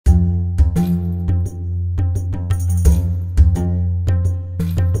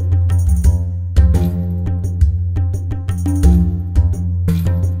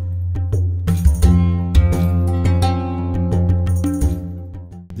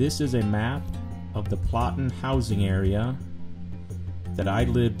This is a map of the Platen Housing area that I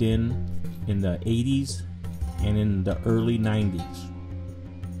lived in the 80s and in the early 90s.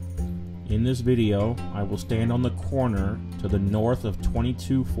 In this video, I will stand on the corner to the north of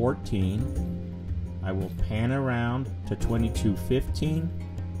 2214. I will pan around to 2215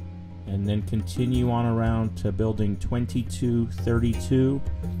 and then continue on around to building 2232,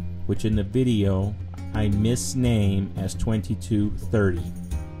 which in the video I misname as 2230.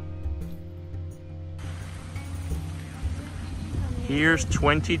 Here's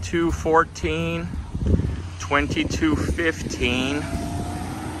 2214, 2215,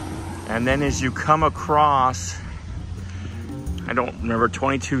 and then as you come across, I don't remember,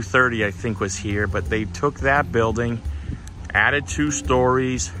 2230 I think was here, but they took that building, added 2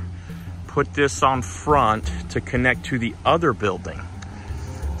 stories, put this on front to connect to the other building.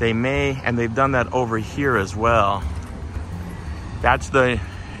 And they've done that over here as well. That's the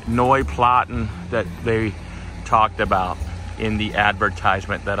Neue Platen that they talked about in the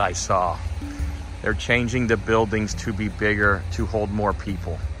advertisement that I saw. They're changing the buildings to be bigger, to hold more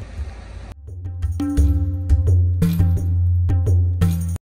people.